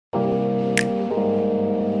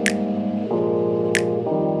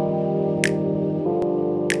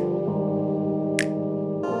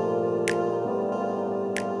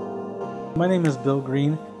My name is Bill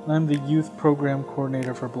Green, and I'm the Youth Program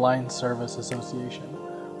Coordinator for Blind Service Association.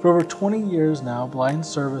 For over 20 years now, Blind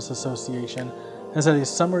Service Association has had a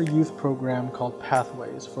summer youth program called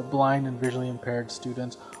Pathways for blind and visually impaired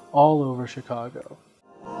students all over Chicago.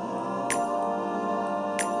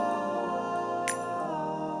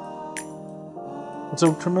 It's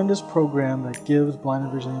a tremendous program that gives blind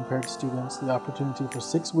and visually impaired students the opportunity for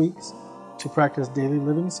 6 weeks to practice daily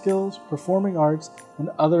living skills, performing arts, and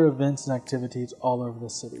other events and activities all over the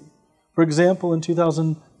city. For example, in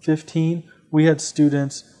 2015, we had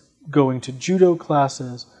students going to judo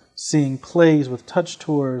classes, seeing plays with touch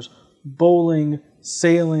tours, bowling,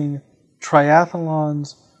 sailing,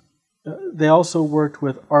 triathlons. They also worked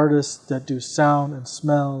with artists that do sound and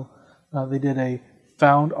smell. They did a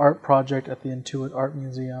found art project at the Intuit Art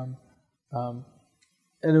Museum.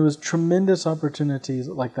 And it was tremendous opportunities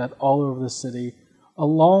like that all over the city,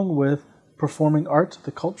 along with performing arts at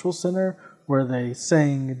the Cultural Center, where they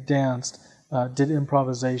sang, danced, did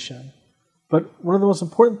improvisation. But one of the most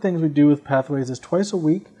important things we do with Pathways is twice a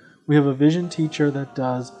week, we have a vision teacher that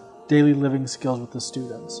does daily living skills with the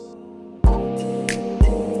students.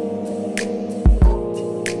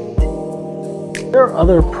 There are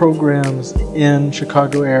other programs in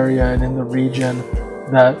Chicago area and in the region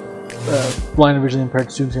that blind and visually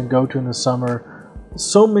impaired students can go to in the summer.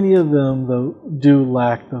 So many of them, though, do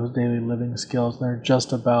lack those daily living skills. They're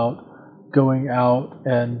just about going out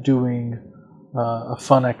and doing a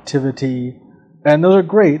fun activity. And those are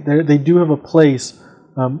great. They do have a place,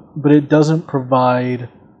 but it doesn't provide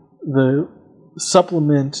the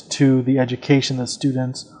supplement to the education that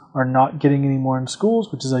students are not getting anymore in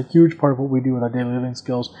schools, which is a huge part of what we do with our daily living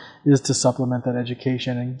skills, is to supplement that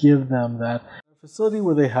education and give them that facility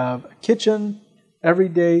where they have a kitchen every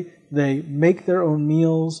day, they make their own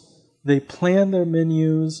meals, they plan their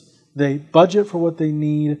menus, they budget for what they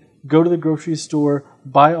need, go to the grocery store,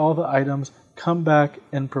 buy all the items, come back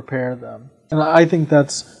and prepare them. And I think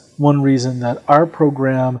that's one reason that our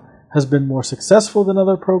program has been more successful than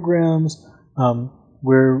other programs.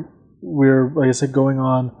 We're, like I said, going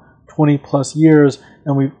on 20 plus years,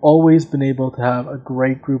 and we've always been able to have a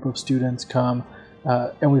great group of students come.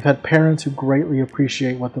 And we've had parents who greatly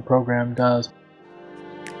appreciate what the program does.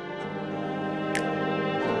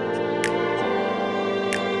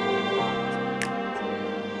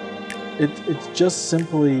 It's just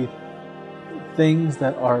simply things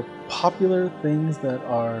that are popular, things that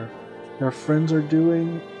their friends are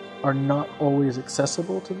doing, are not always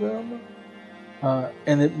accessible to them.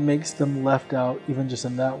 And it makes them left out even just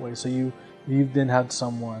in that way. So you've then had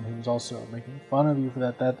someone who's also making fun of you for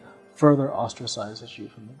that further ostracizes you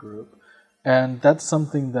from the group. And that's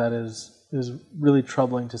something that is really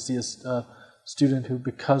troubling to see a student who,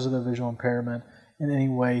 because of their visual impairment, in any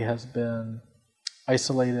way has been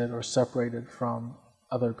isolated or separated from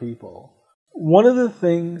other people. One of the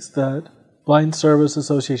things that Blind Service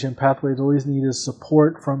Association Pathways always need is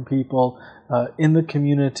support from people in the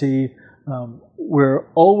community. We're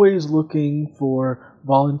always looking for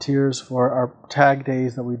volunteers for our tag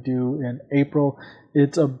days that we do in April.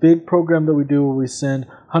 It's a big program that we do where we send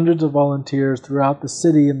hundreds of volunteers throughout the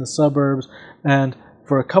city and the suburbs, and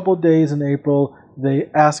for a couple days in April, they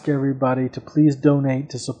ask everybody to please donate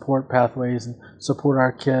to support Pathways and support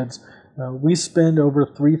our kids. We spend over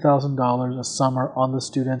 $3,000 a summer on the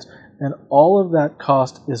students, and all of that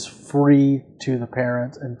cost is free to the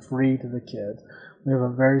parents and free to the kids. We have a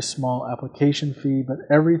very small application fee, but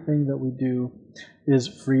everything that we do is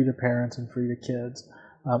free to parents and free to kids.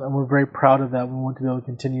 And we're very proud of that. We want to be able to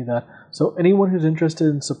continue that. So anyone who's interested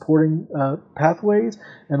in supporting Pathways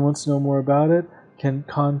and wants to know more about it can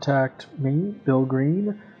contact me, Bill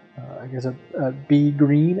Green, I guess at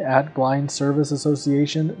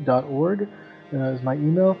bgreen@blindserviceassociation.org is my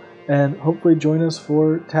email. And hopefully join us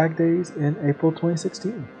for Tag Days in April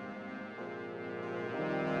 2016.